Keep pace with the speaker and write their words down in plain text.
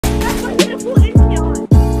full MP on.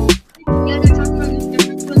 Yeah, they're transferring in the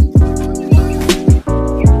 2x2,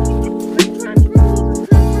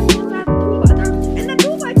 in the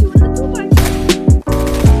 2x2.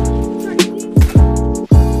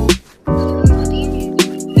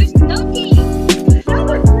 There's nothing. Now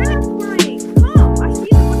we're transferring. Come, I see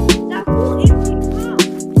that full MP.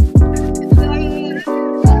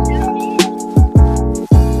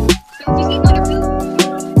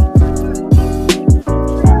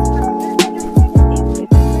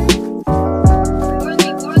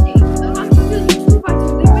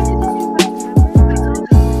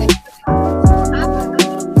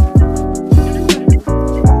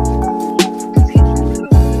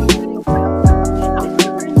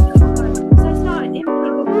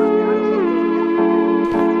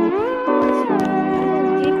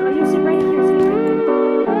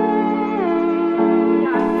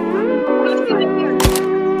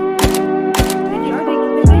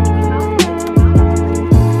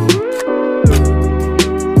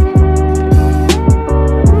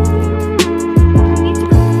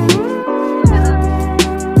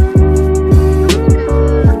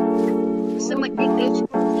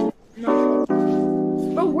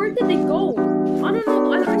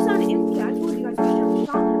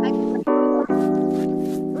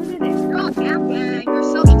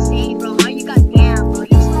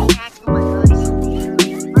 Look what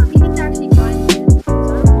I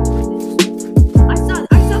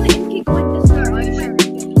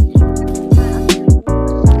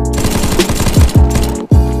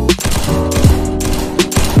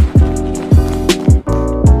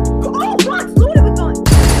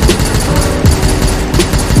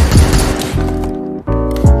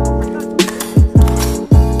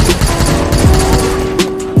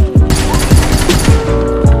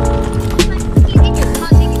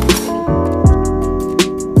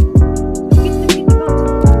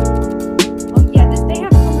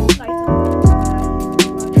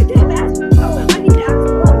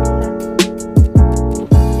said.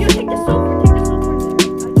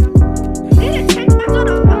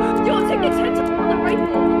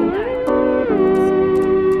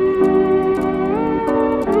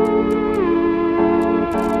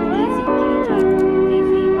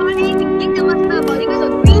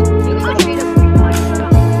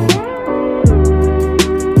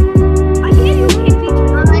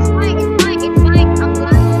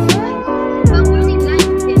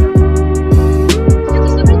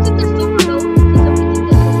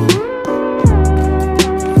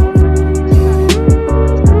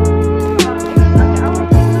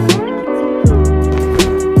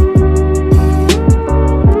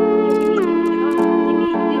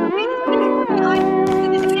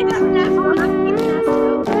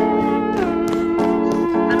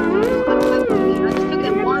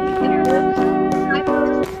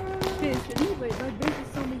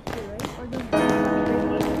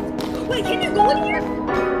 Wait, can you go in there?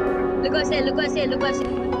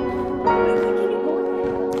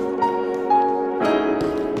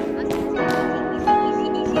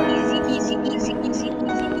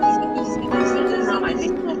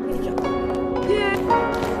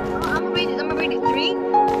 I'm gonna rate it 3.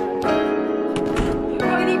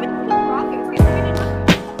 Bro, it even took rockets.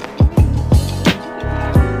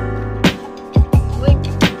 Wait.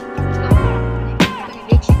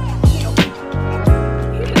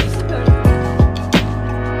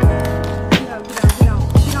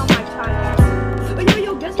 Get on my time.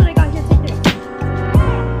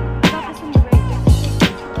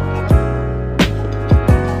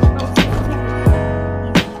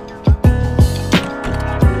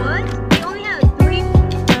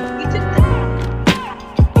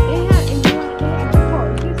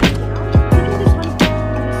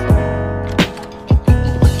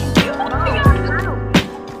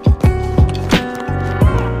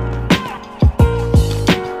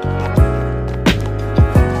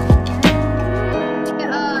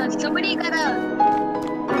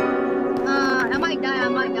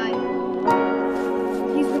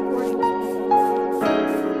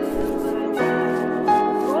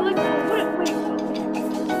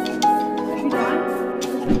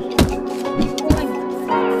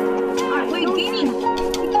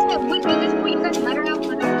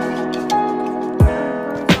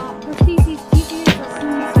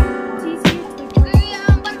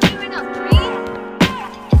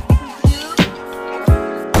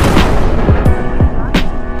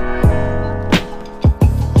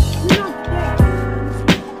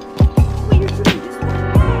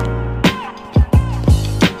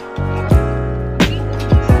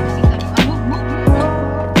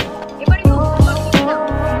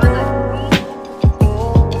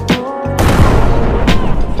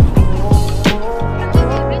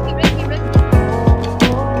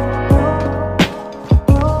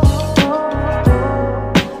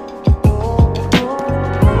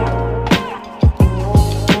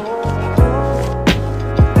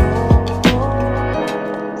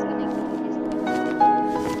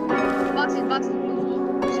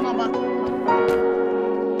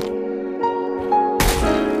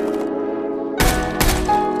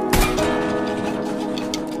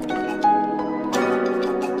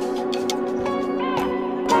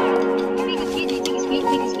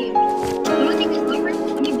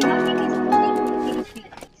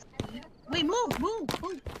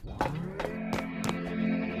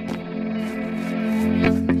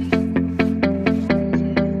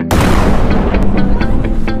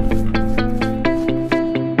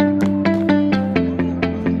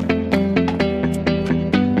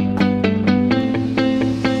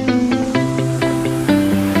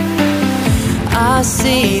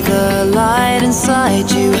 see the light inside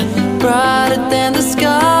you, brighter than the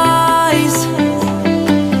skies.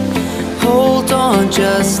 Hold on,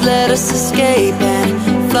 just let us escape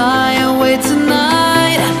and fly away to